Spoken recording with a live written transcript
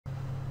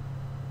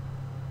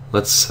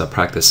Let's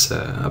practice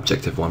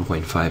objective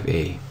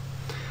 1.5a.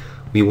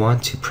 We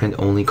want to print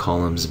only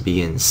columns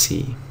B and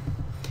C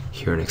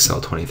here in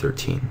Excel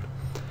 2013.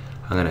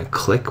 I'm going to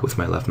click with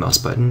my left mouse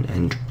button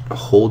and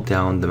hold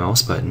down the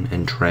mouse button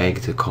and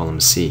drag to column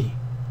C.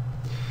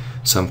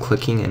 So I'm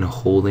clicking and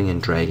holding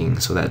and dragging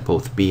so that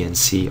both B and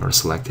C are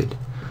selected.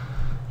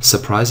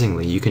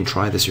 Surprisingly, you can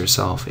try this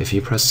yourself. If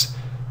you press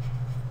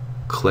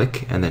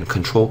click and then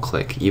control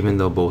click, even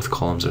though both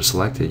columns are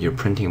selected, your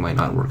printing might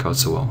not work out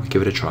so well.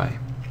 Give it a try.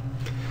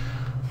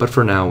 But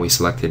for now, we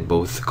selected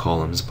both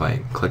columns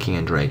by clicking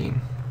and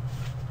dragging.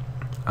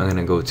 I'm going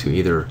to go to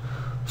either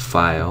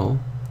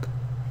File,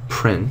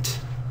 Print,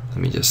 let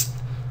me just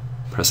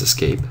press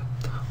Escape,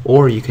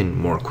 or you can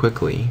more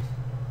quickly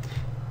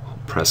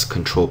press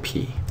Control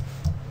P.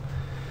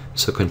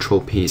 So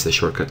Control P is the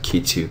shortcut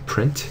key to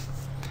print,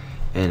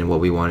 and what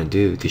we want to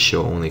do to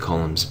show only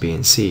columns B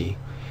and C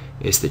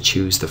is to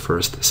choose the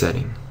first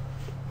setting.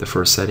 The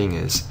first setting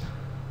is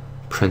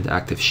Print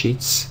Active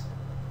Sheets,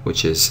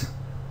 which is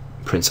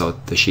prints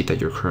out the sheet that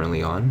you're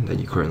currently on, that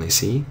you currently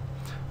see.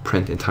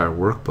 Print Entire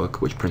Workbook,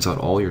 which prints out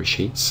all your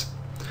sheets.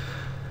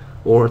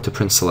 Or to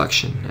print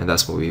Selection, and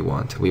that's what we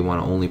want. We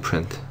want to only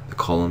print the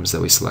columns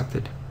that we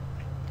selected.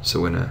 So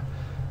we're going to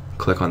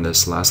click on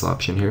this last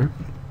option here,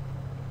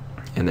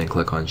 and then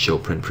click on Show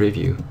Print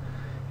Preview,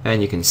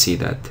 and you can see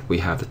that we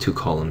have the two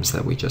columns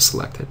that we just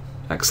selected.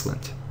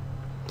 Excellent.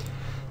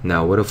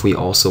 Now what if we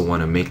also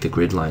want to make the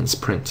grid lines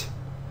print?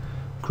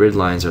 Grid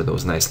lines are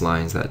those nice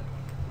lines that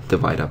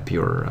divide up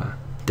your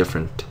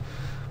different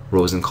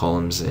rows and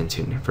columns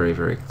into very,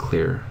 very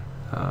clear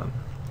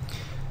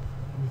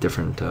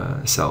different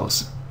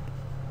cells.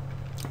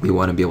 We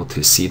want to be able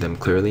to see them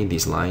clearly,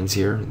 these lines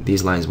here.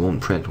 These lines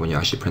won't print when you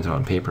actually print it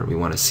on paper. We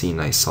want to see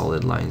nice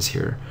solid lines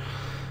here.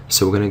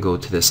 So we're going to go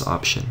to this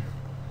option.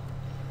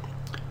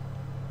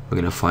 We're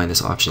going to find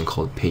this option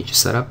called Page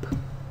Setup.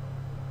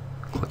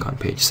 Click on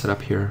Page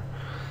Setup here,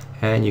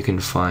 and you can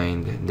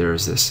find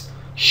there's this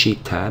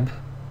Sheet tab.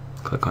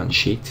 Click on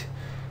Sheet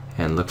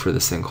and look for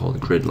this thing called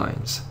Grid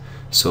Lines.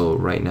 So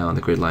right now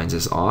the grid lines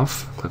is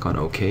off. Click on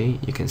OK.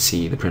 You can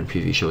see the print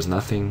preview shows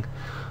nothing,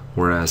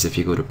 whereas if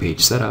you go to Page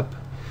Setup,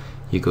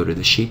 you go to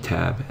the Sheet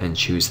tab and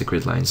choose the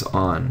grid lines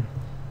on,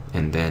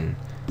 and then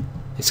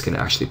it's going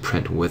to actually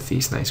print with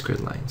these nice grid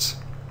lines.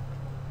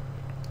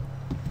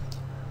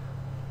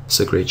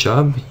 So great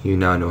job. You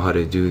now know how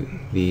to do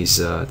these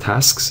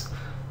tasks.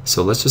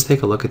 So let's just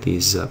take a look at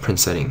these print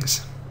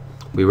settings.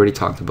 We already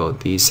talked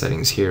about these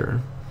settings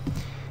here,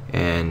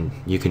 and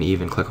you can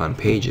even click on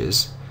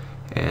Pages,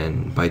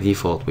 and by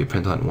default we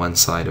print on one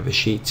side of a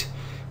sheet.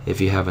 If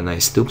you have a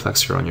nice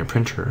duplexer on your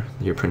printer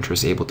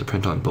is able to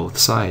print on both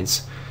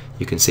sides,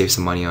 you can save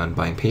some money on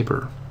buying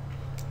paper.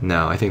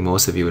 Now I think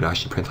most of you would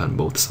actually print on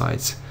both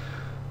sides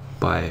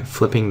by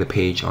flipping the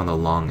page on the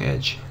long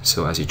edge.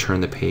 So as you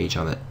turn the page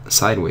on the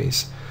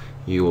sideways,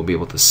 you will be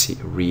able to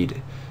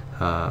read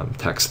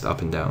text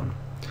up and down.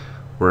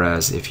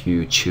 Whereas if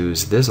you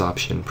choose this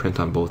option, print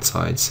on both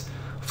sides,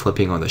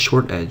 flipping on the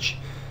short edge,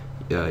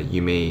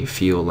 you may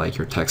feel like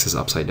your text is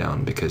upside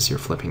down because you're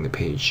flipping the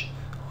page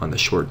on the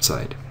short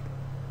side.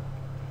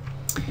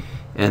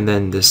 And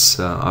then this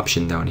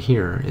option down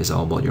here is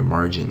all about your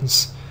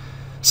margins.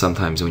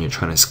 Sometimes when you're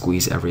trying to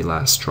squeeze every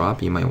last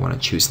drop, you might want to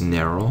choose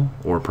narrow,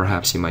 or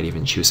perhaps you might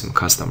even choose some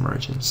custom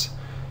margins,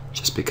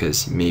 just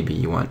because maybe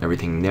you want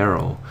everything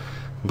narrow,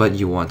 but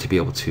you want to be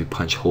able to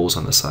punch holes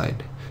on the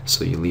side,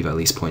 so you leave at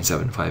least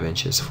 0.75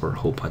 inches for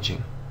hole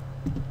punching.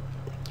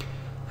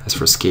 As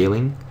for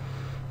scaling,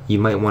 you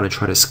might want to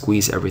try to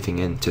squeeze everything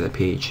into the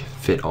page,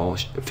 fit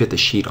the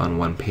sheet on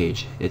one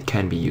page. It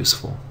can be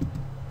useful.